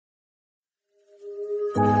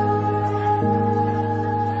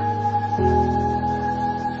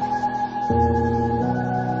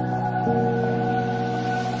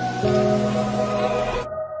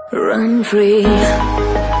run free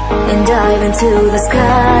and dive into the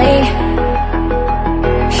sky.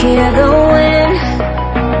 Hear the wind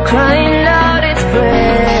crying out its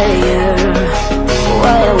prayer.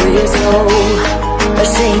 Why are we so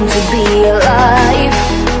ashamed to be alive?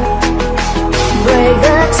 Break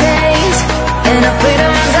the chains and our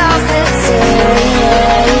freedom's ours to take.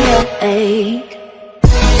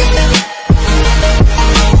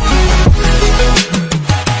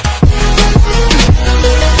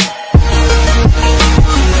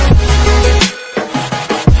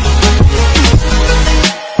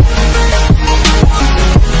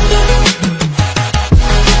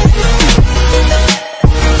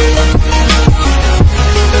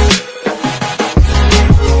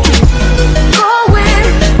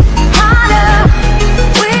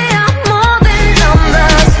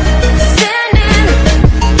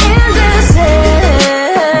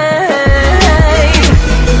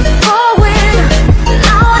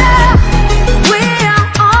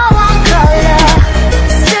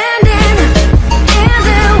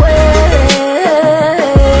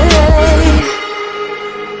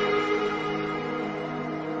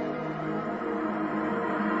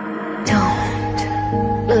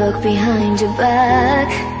 Look behind your back.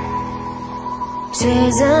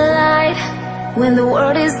 Chase a light when the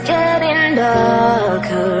world is getting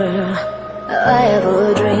darker. I have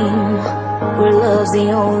a dream where love's the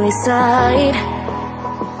only side.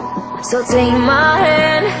 So take my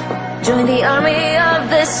hand, join the army of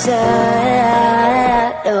the shadows.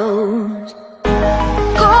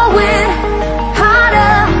 Going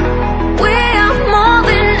harder, we are more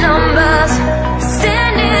than numbers,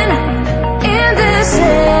 standing in this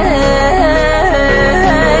shade.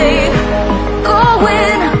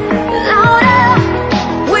 Going louder,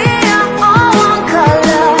 we are all one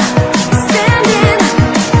color, standing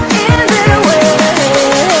in their way.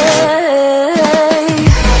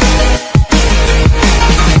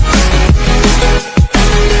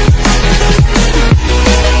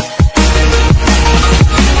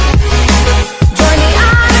 Join the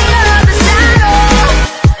army of the shadow.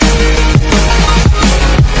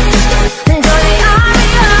 Join the army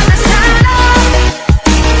of the shadow.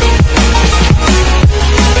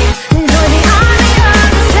 Join the army of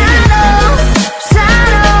the shadows,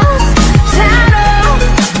 shadows, shadows.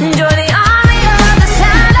 Join the army of the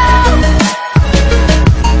shadows.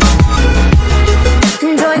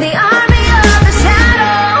 Join the army of the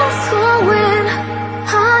shadows. Going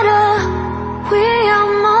harder, we are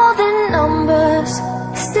more than numbers,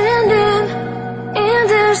 standing in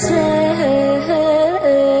their shade.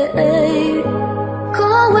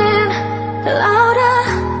 Going louder,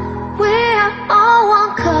 we are all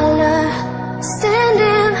one color,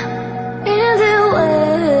 standing in their way.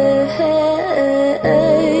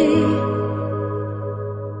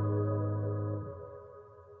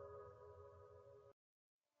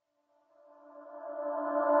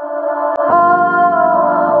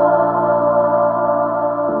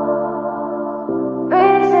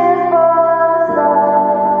 Reaching for the stars.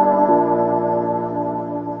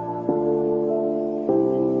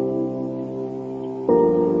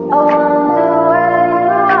 I wonder where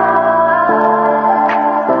you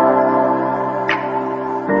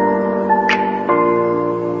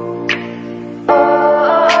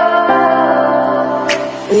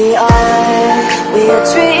We are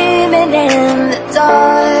dreaming in the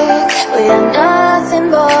dark. We are nothing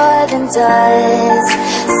more than dust.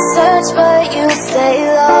 Search but you stay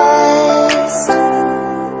lost.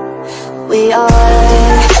 We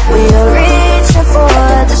are reaching for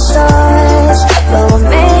the stars, but we're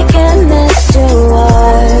making this too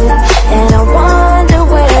hard. And I wonder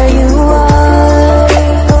where you are.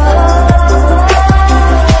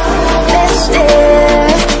 Mysterious,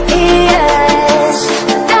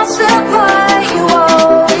 that's the part you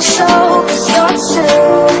always show, 'cause you're too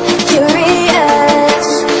curious.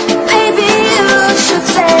 Maybe you should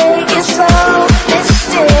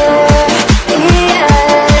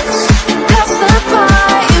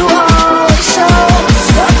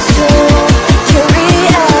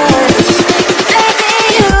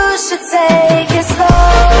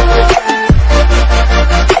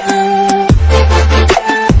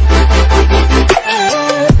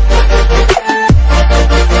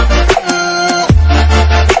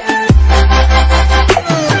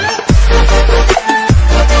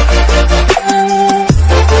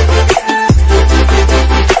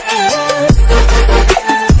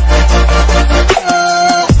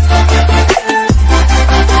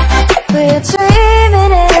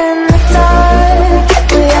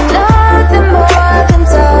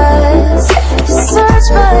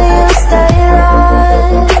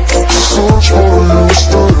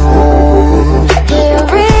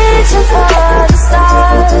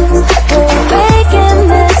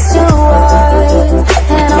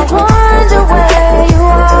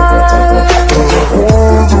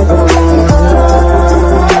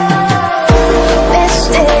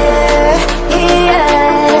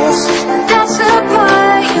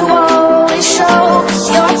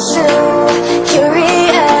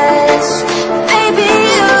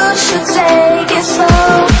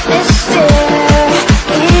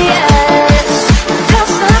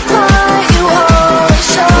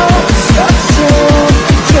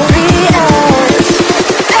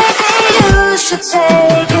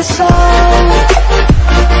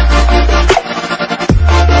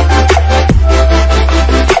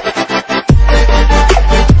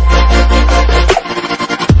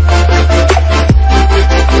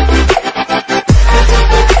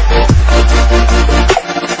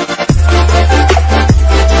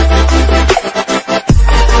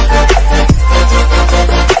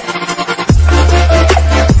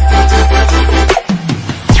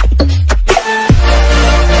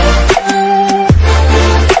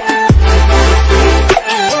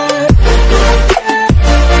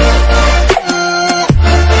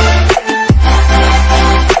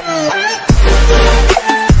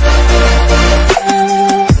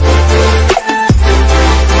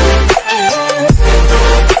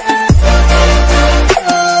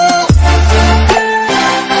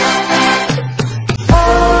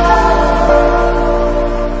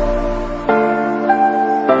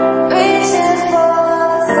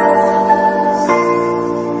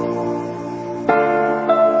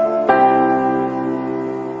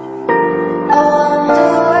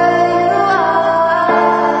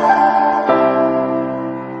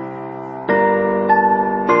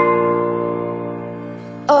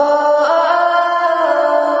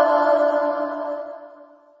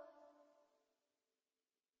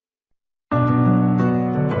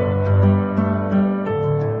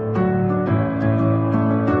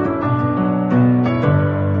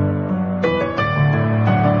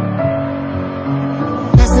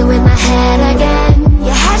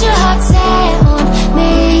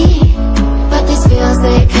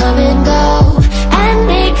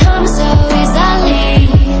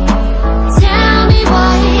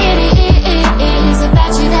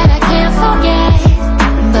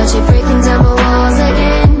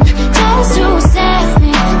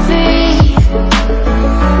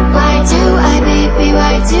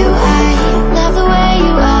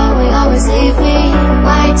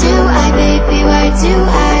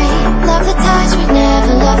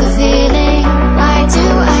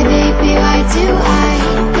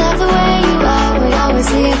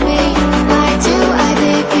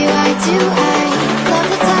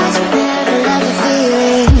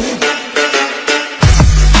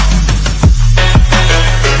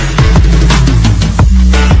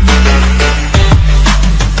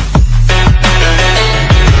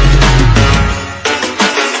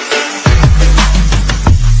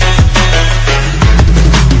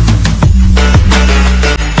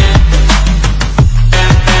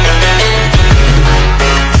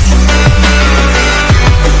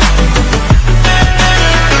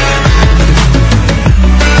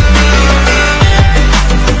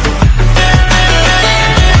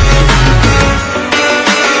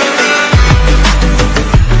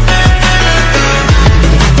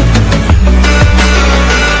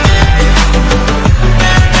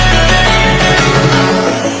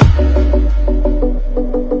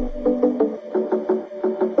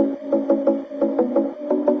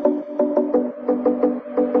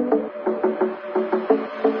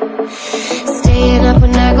Staying up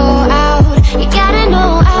when I go out, you gotta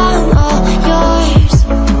know I'm all yours.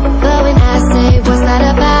 But when I say what's that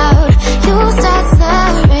about, you start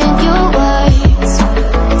slurring your words.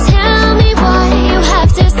 Tell me why you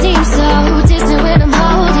have to seem so distant when I'm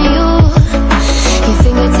holding you. Your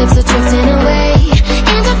fingertips are drifting away,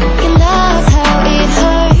 and I fucking love how it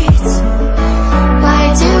hurts.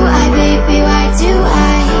 Why do I, baby, why do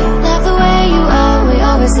I love the way you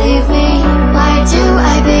always leave me? Why do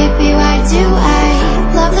I, baby, why do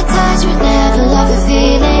I love the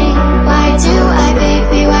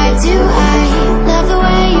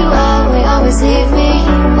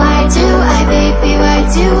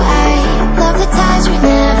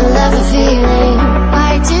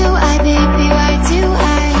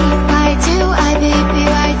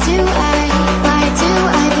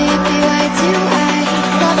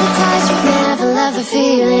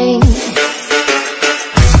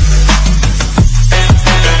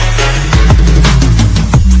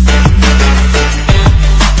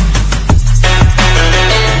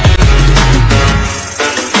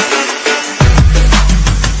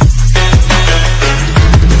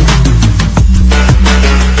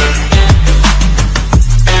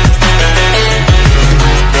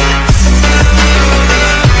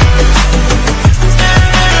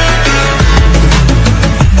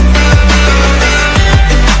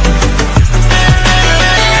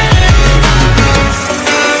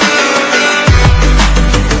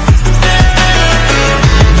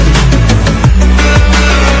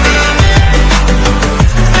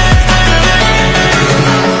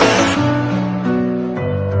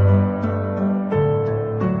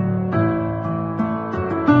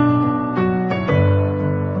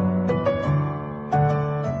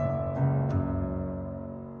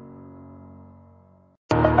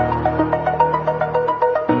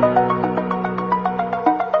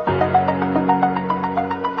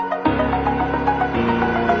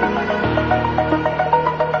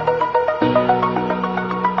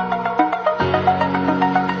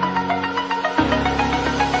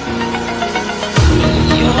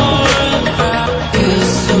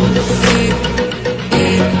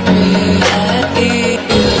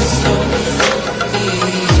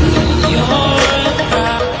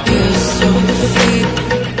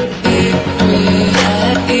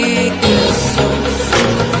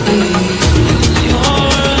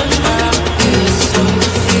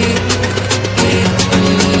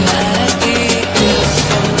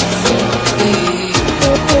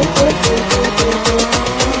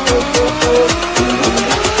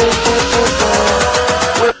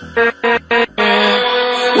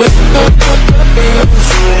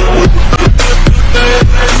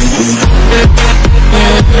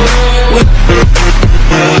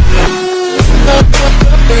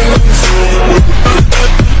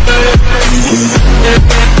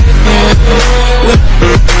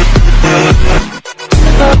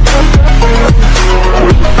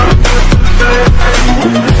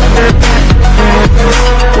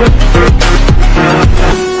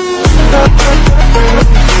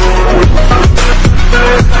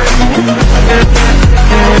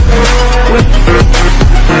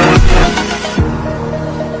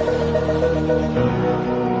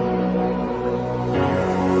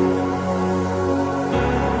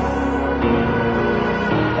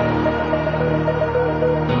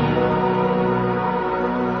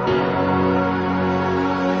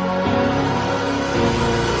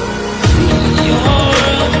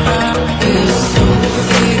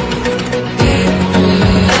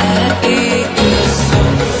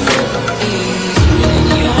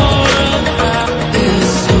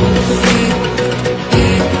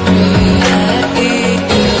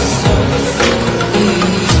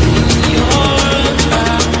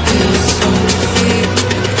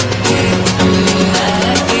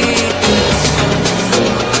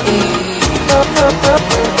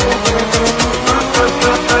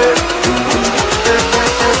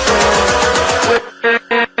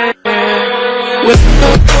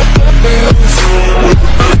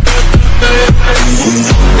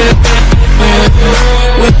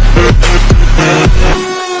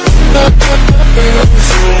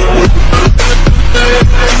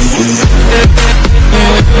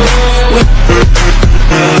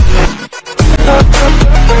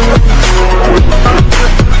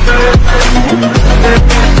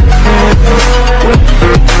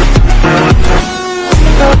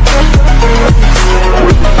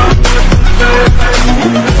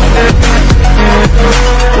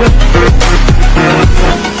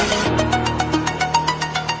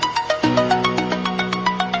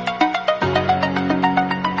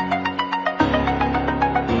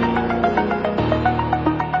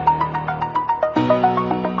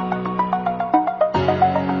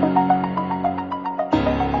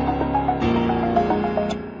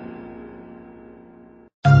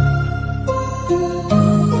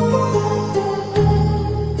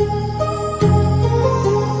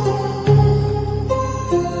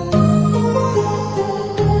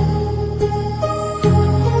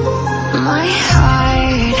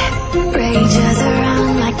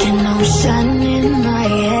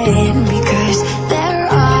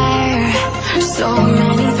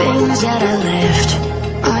words that I left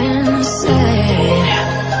unsaid.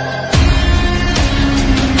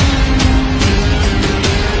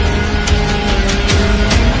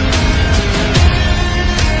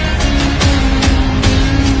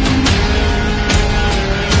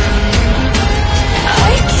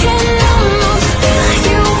 I can almost feel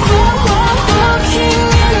you walking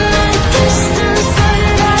in the distance, but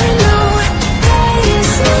I know that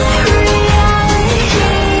it's not reality.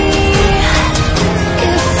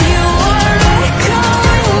 If you are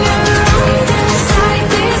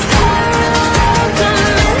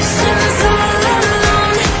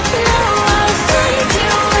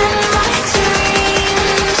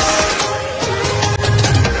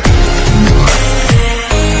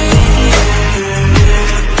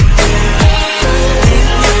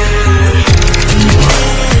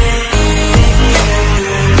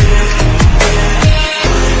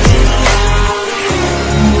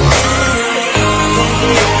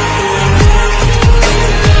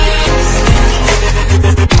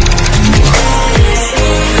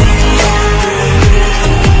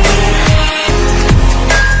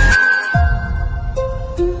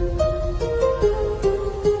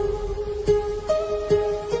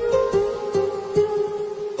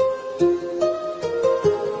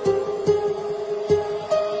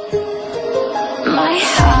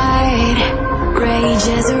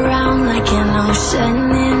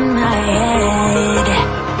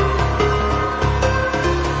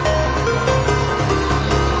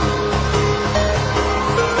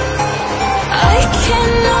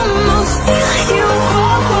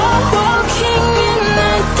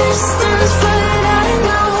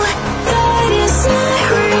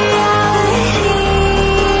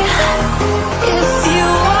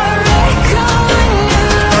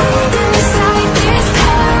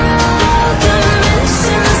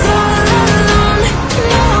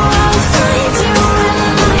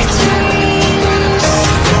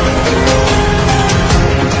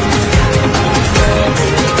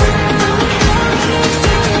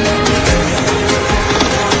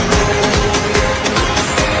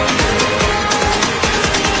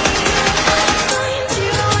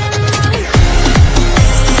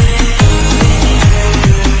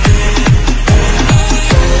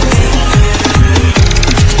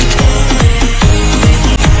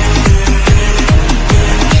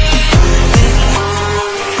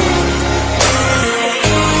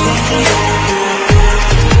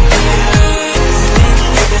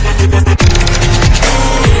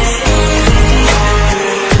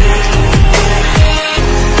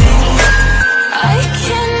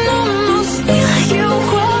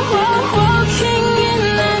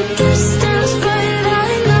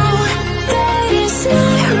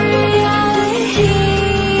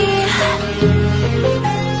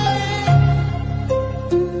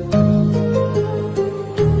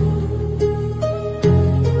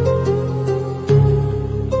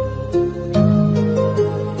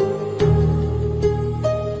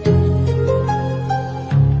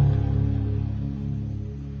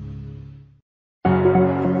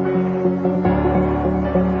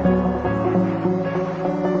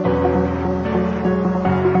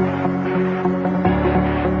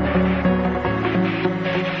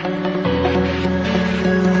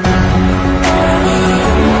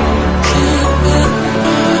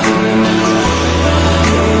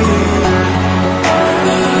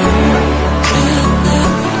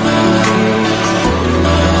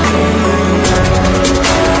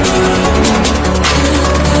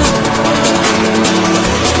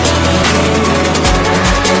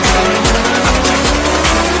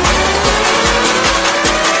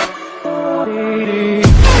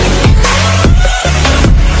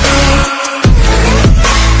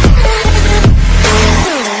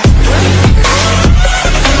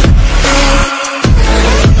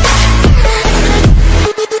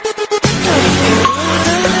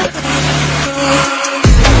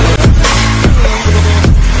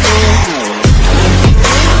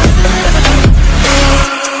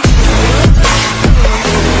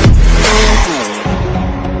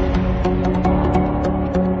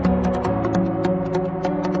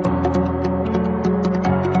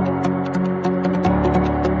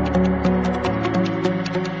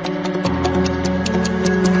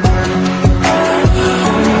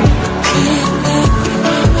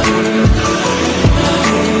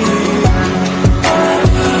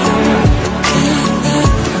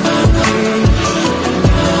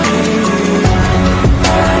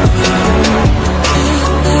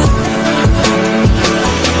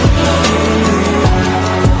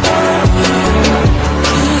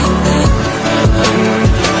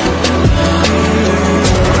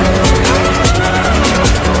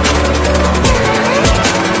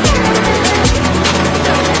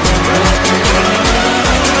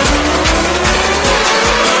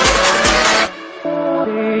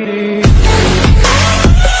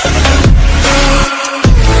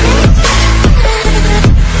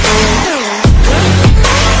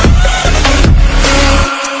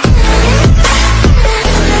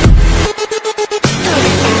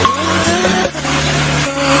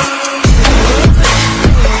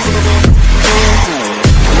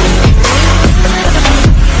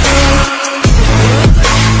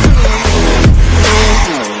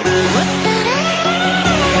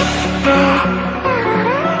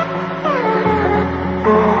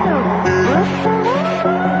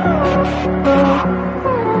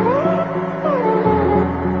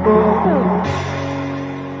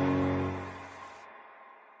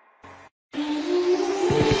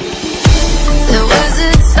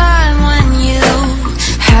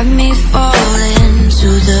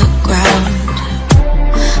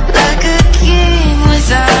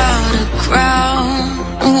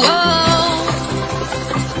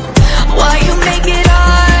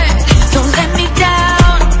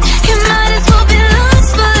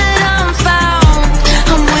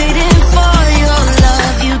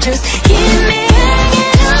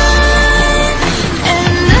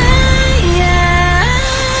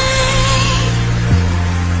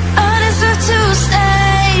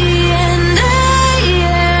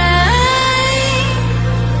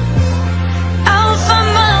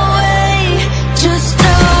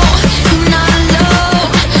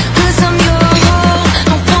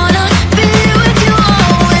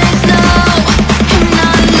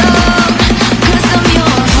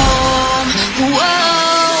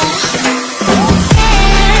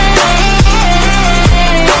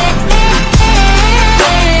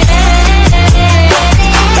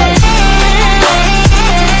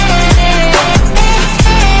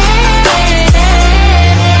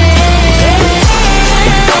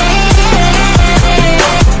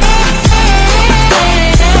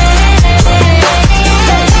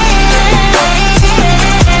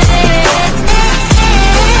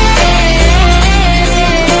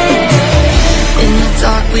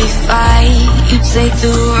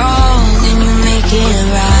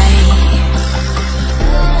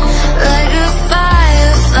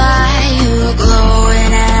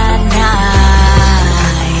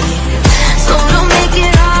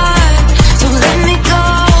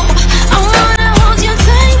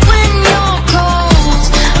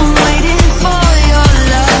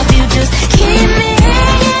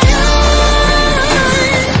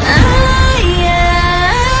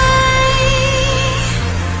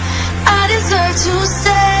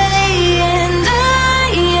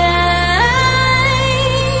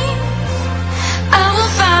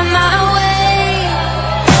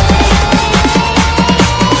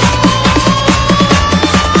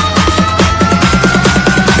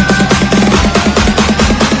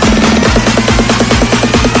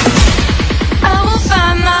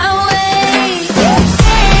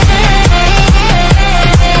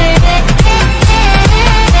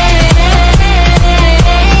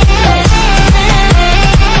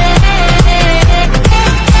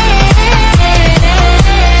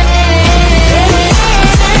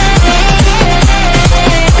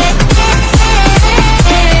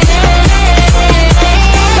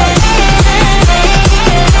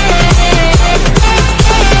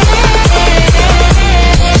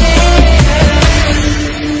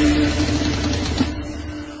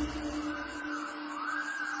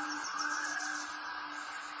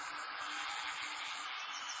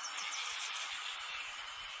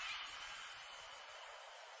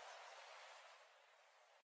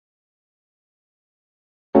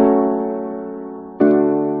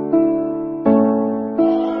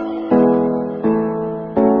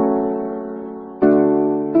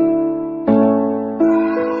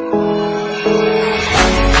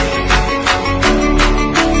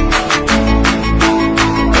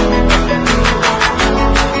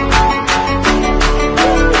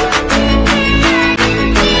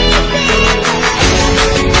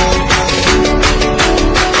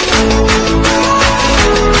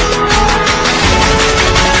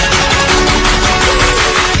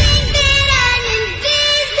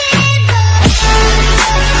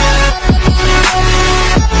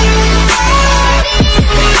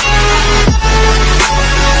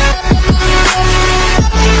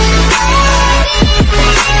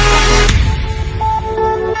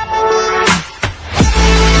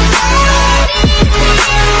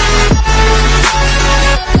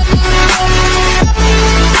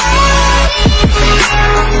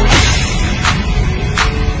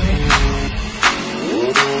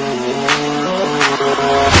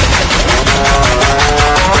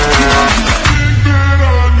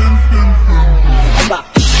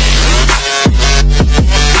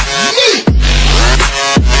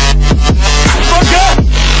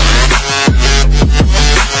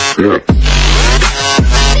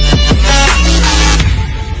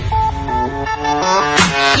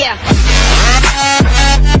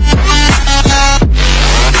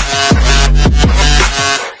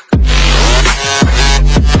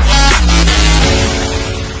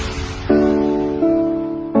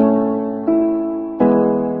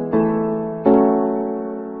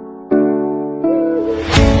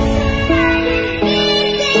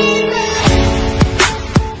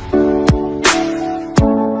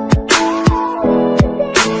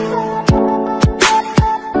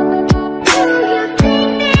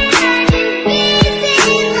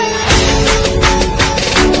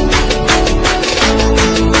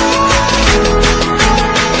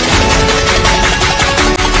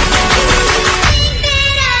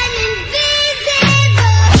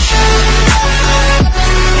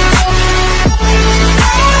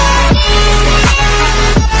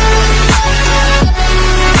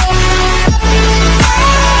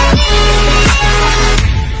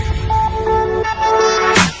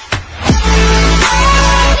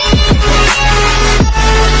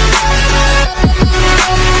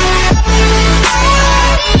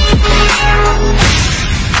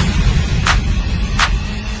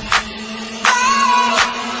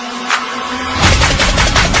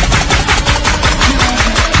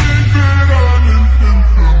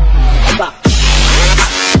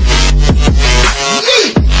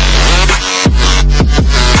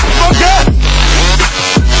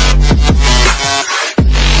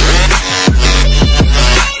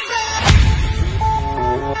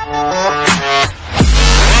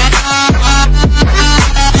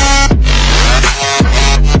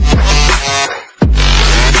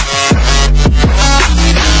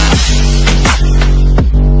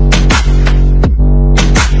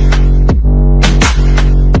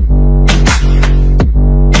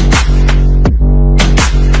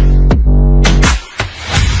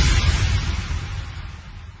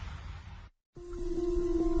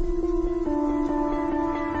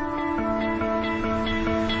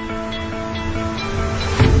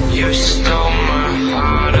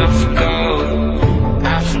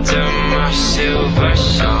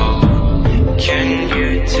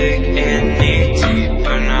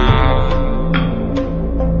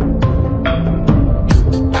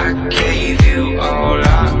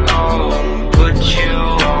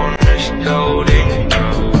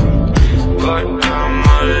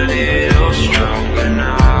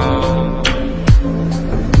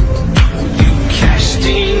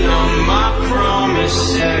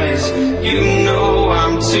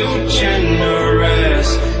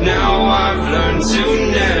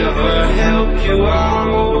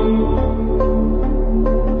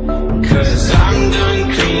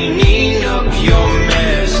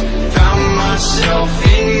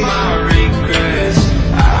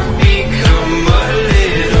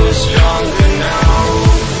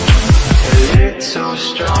so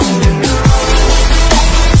strong now.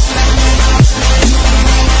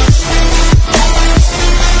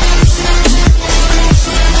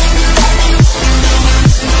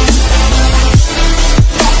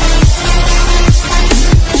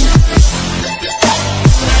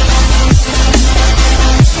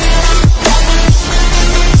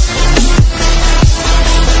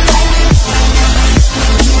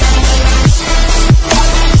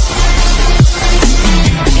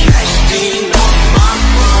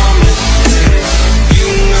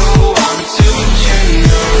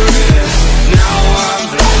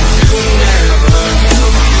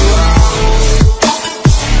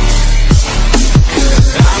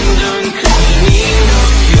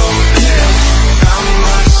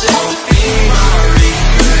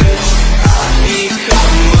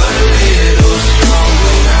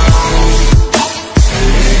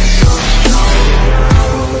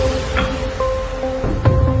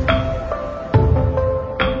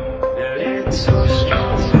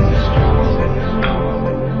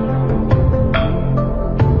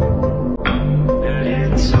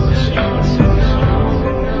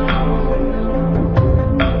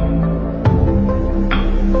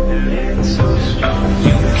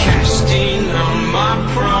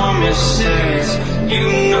 You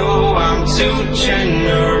know I'm too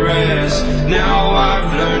generous. Now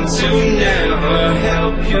I've learned to never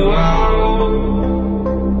help you out,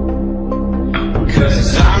 'cause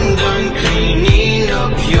I'm done cleaning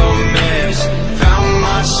up your mess. Found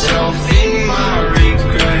myself in my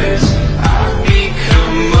regrets. I've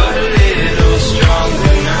become a little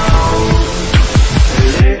stronger now. A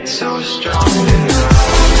little stronger now.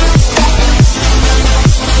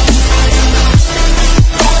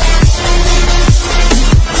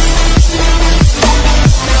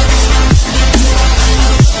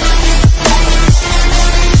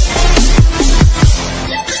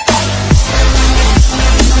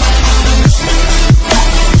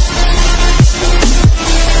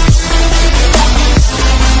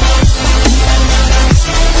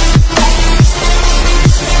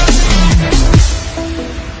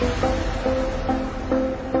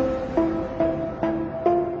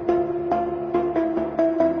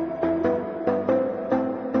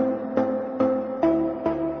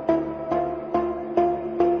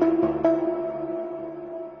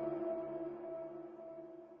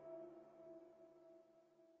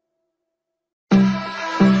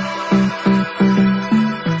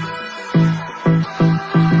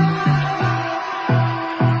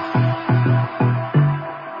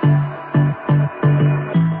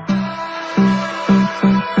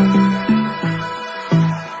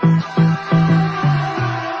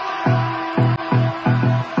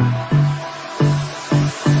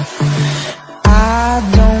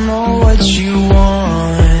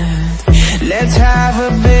 Let's have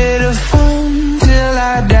a bit of fun till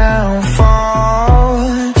I downfall.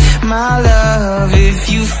 My love, if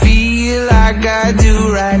you feel like I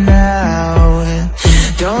do right now,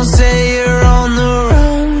 don't say you're on the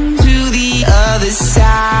run to the other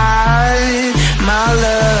side, my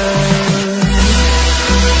love.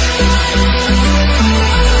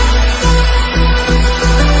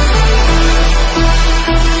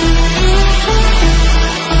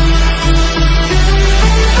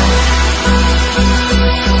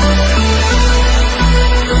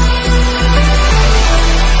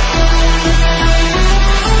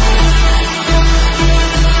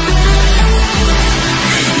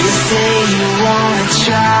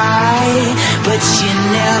 But you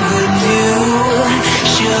never do.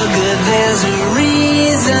 Sugar, there's a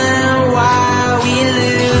reason why we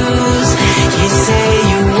lose. You say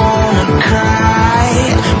you wanna cry,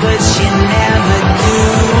 but you never do.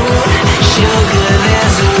 Sugar,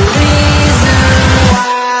 there's a reason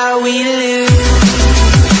why we lose.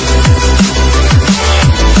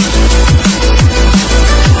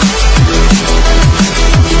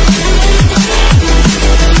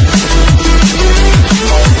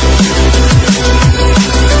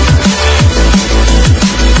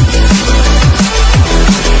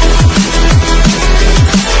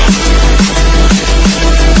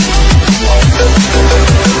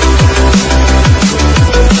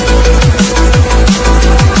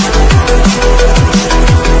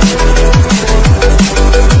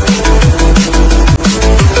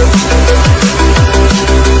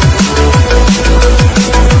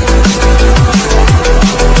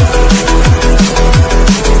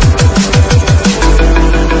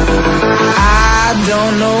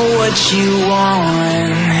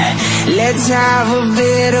 Let's have a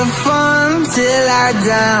bit of fun till I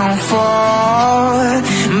downfall.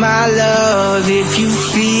 My love, if you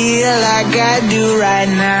feel like I do right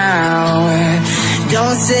now,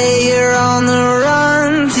 don't say you're on the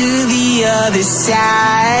the other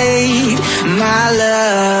side, my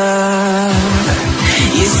love.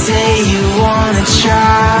 You say you wanna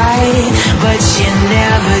try, but you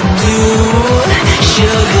never do.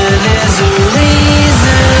 Sugar, there's a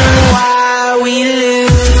reason why we lose.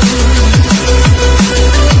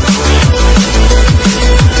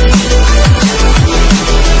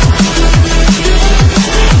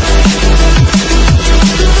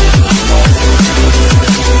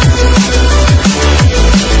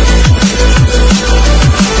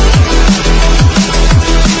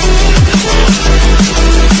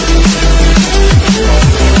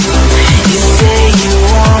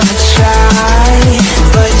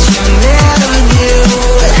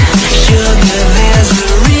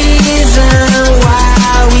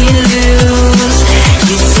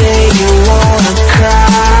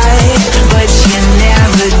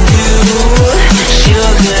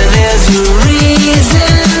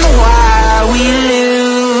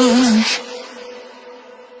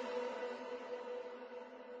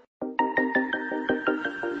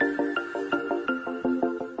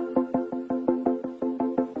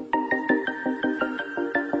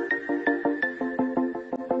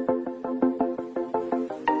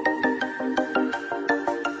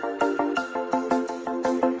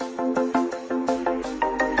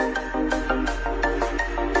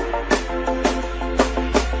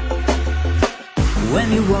 When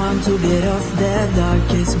you want to get off the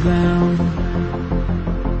darkest ground,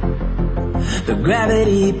 the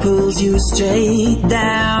gravity pulls you straight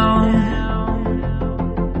down.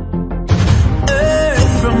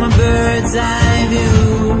 Earth from a bird's eye view.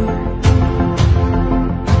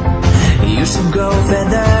 You should grow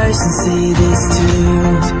feathers and see this too.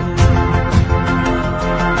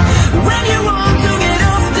 When you want to get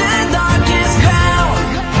off the darkest ground,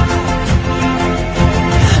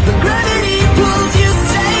 the gravity pulls you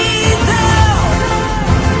straight down.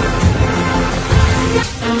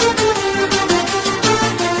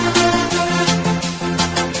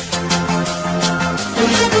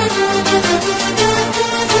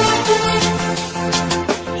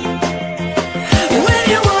 When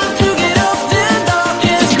you want to get off the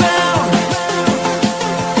darkest ground,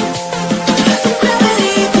 the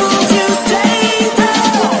gravity pulls you straight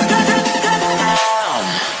down.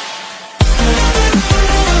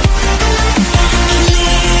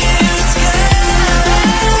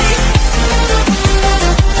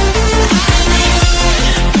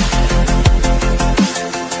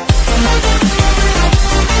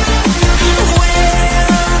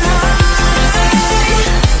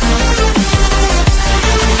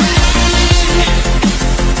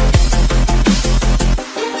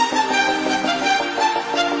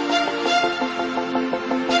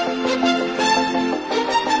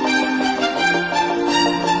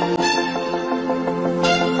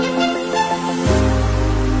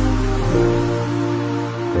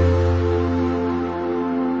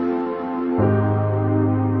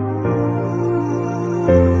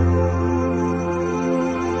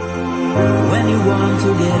 When you want to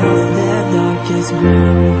get off the darkest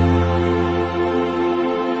ground,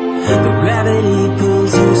 the gravity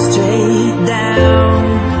pulls you straight down.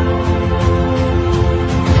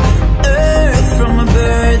 Earth from a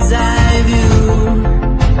bird's eye view.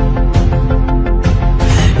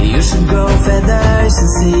 You should grow feathers and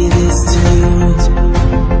see this too.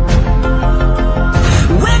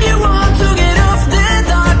 When you want to get off the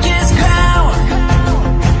darkest ground,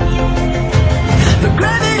 the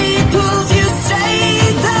gravity pulls you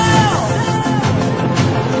straight down.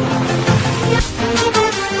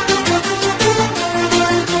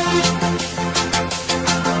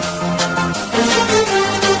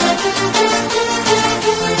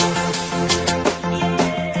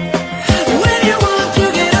 When you want to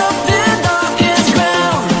get off the darkest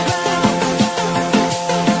ground,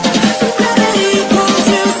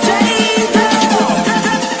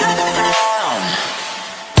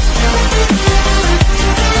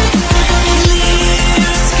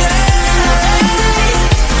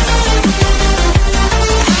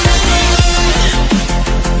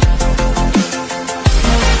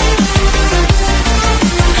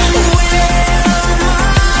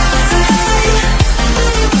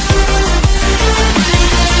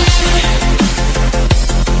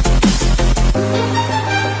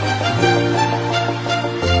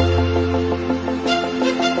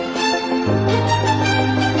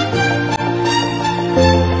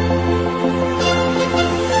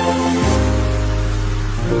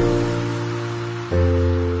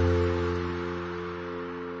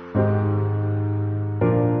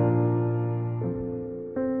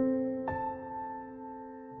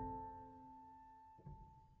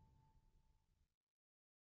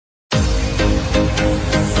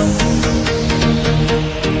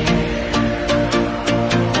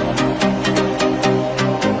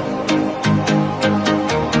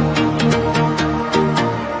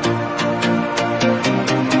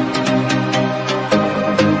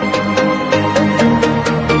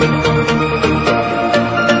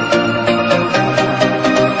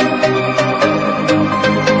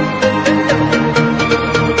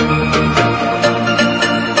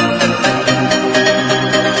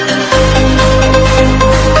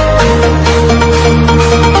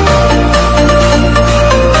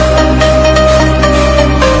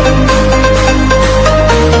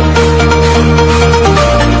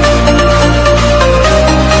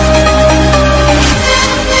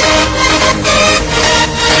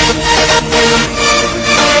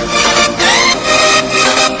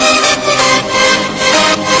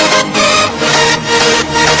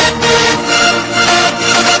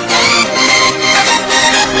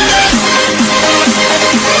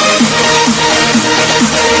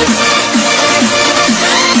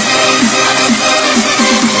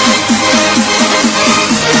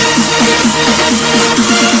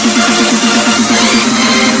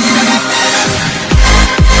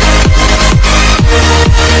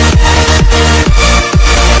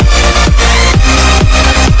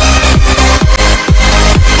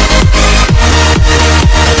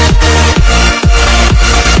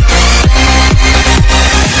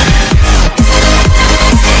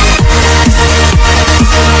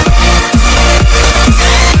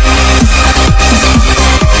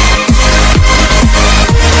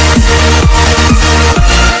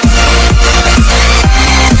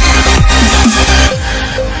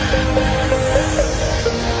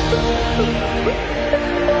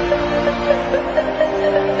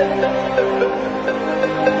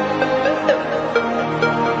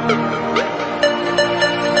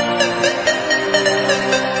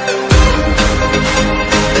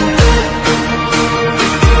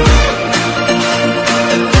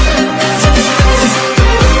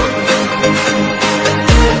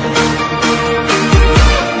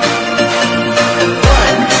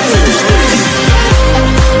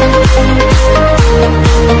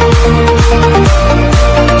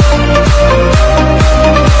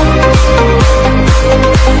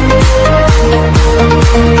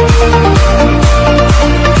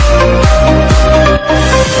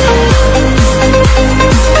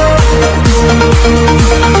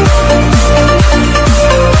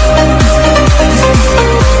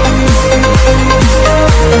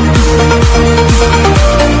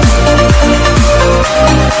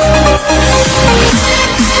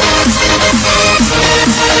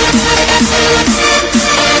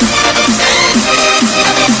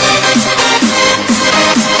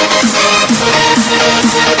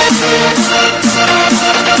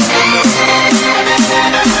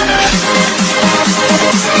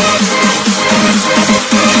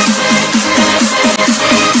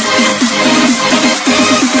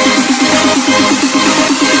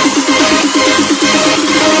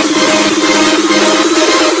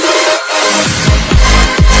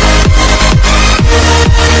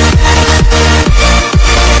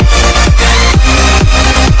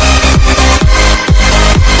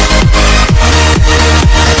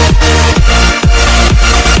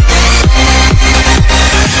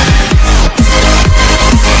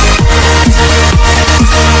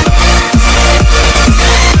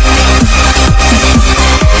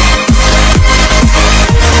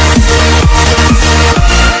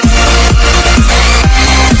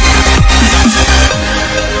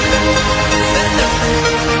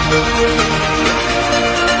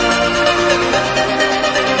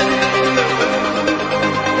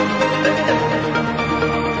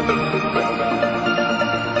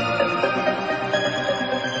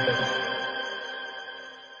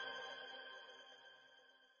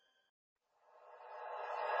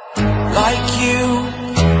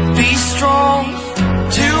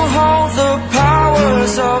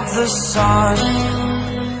 sun.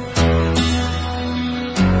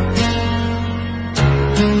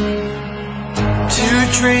 To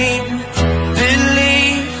dream,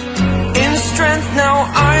 believe in strength. Now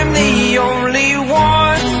I'm the only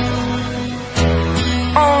one,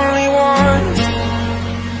 only one.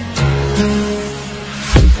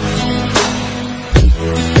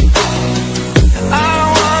 I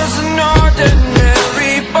was an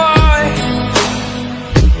ordinary boy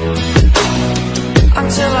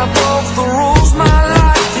until I broke the rules. My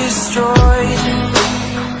life destroyed,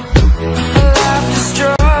 my life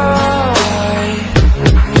destroyed.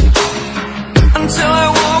 Until I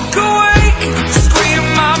walk awake, scream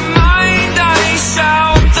my mind, I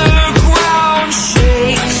shout, the ground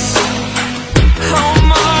shakes. How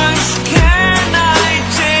much can I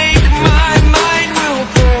take? My mind will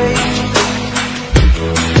break.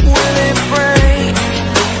 Will it break?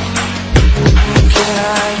 Can I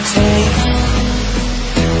take?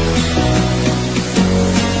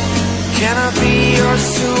 Can I be your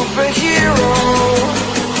superhero?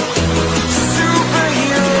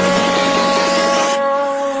 Superhero.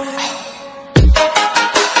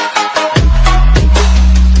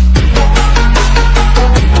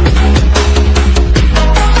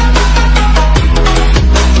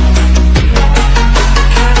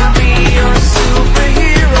 Can I be your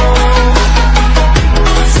superhero?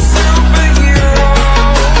 Superhero.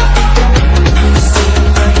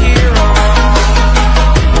 Superhero.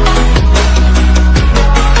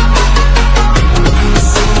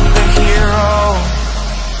 Superhero.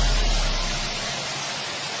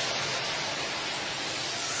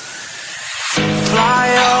 Fly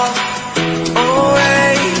up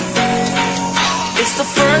away. It's the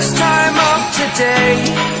first time of today.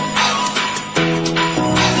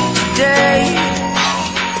 Today.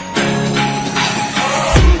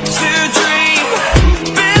 To dream,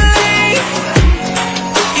 believe.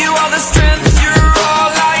 You are the strength, you're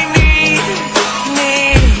all I need.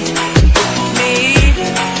 Need.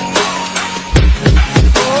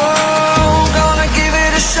 Oh, gonna give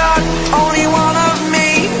it a shot. Only one of me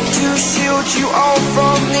to shield you all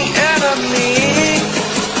from the enemy.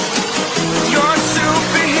 You're a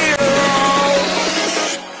superhero.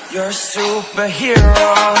 You're a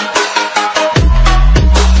superhero.